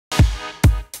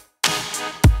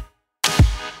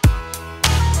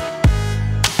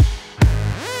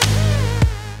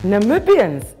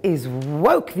Namibians is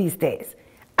woke these days.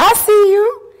 I see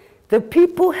you. The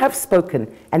people have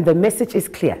spoken and the message is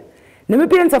clear.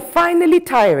 Namibians are finally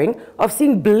tiring of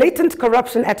seeing blatant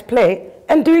corruption at play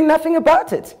and doing nothing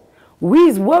about it.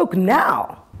 We's woke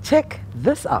now. Check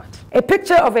this out. A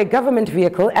picture of a government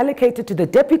vehicle allocated to the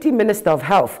Deputy Minister of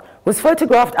Health was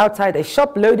photographed outside a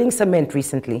shop loading cement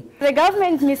recently. The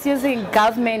government misusing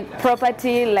government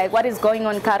property, like what is going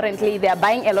on currently. They are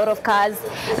buying a lot of cars,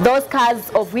 those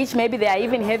cars of which maybe they are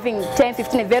even having 10,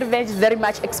 15, very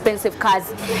much expensive cars.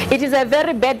 It is a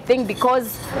very bad thing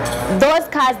because those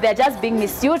cars, they're just being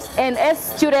misused. And as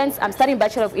students, I'm studying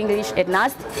Bachelor of English at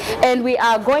NAST, and we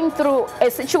are going through a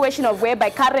situation of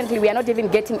whereby currently we are not even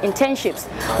getting internships.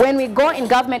 When we go in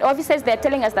government offices, they're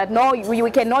telling us that no, we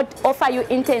cannot offer you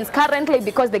interns currently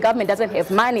because the government doesn't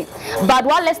have money. But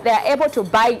whilst they are able to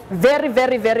buy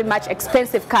very much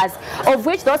expensive cars, of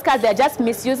which those cars, they're just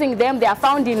misusing them. They are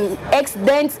found in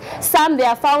accidents. Some they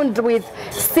are found with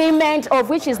cement, of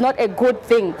which is not a good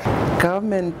thing.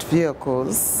 Government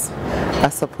vehicles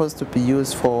are supposed to be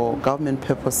used for government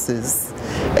purposes,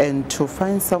 and to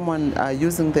find someone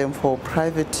using them for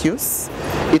private use,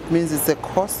 it means it's a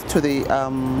cost to the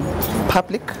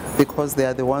public, because they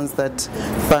are the ones that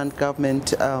fund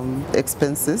government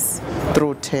expenses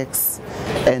through tax.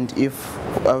 And if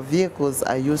vehicles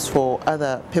are used for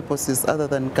other purposes other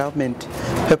than government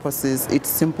purposes, it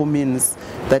simply means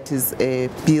that is a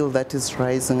bill that is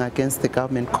rising against the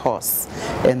government costs,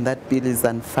 and that bill is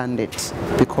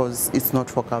unfunded because it's not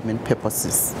for government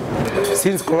purposes.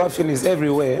 Since corruption is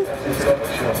everywhere,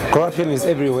 but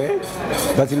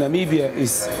in Namibia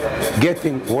is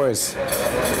getting worse.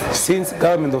 Since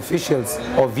government officials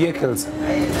or vehicles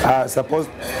are supposed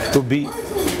to be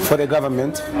for the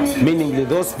government, meaning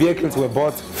those vehicles were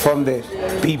bought from the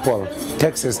people,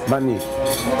 taxes money,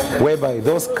 whereby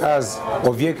those cars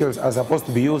or vehicles are supposed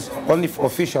to be used only for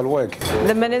official work.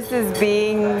 The ministers,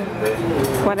 being,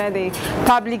 what are they,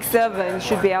 public servants,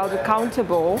 should be held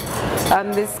accountable.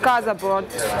 These cars are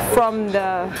brought from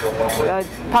the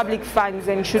public funds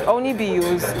and should only be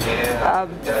used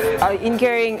in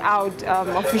carrying out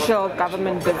official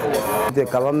government business. The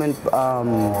government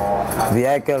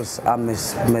vehicles are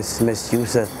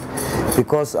misused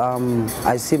because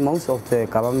I see most of the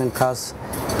government cars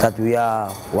that we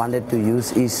are wanted to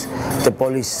use is the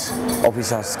police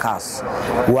officers' cars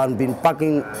who have been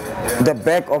parking the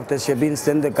back of the shebins,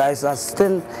 then the guys are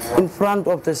still in front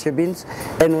of the shebins,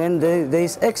 and when there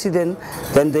is accident,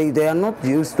 then they are not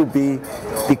used to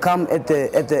become at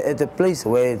the place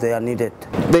where they are needed.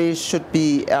 There should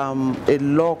be a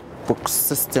logbook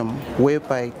system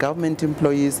whereby government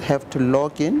employees have to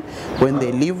log in when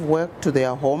they leave work to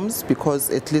their homes, because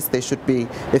at least there should be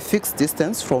a fixed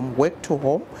distance from work to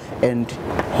home and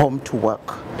home to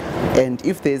work. And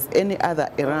if there's any other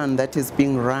errand that is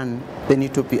being run, they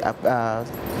need to be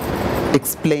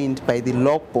explained by the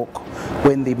logbook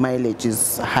when the mileage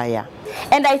is higher.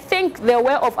 And I think the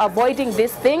way of avoiding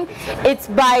this thing, it's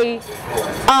by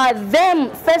them,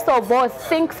 first of all,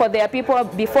 think for their people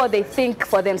before they think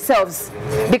for themselves.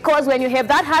 Because when you have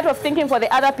that heart of thinking for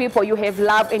the other people, you have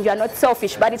love and you are not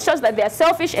selfish. But it shows that they are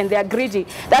selfish and they are greedy.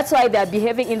 That's why they are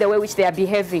behaving in the way which they are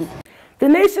behaving. The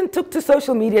nation took to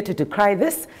social media to decry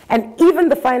this, and even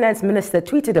the finance minister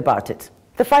tweeted about it.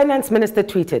 The finance minister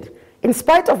tweeted, "In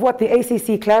spite of what the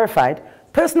ACC clarified,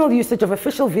 personal usage of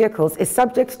official vehicles is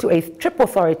subject to a trip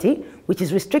authority, which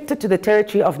is restricted to the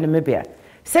territory of Namibia.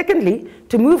 Secondly,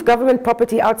 to move government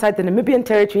property outside the Namibian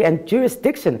territory and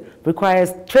jurisdiction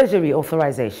requires treasury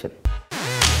authorization."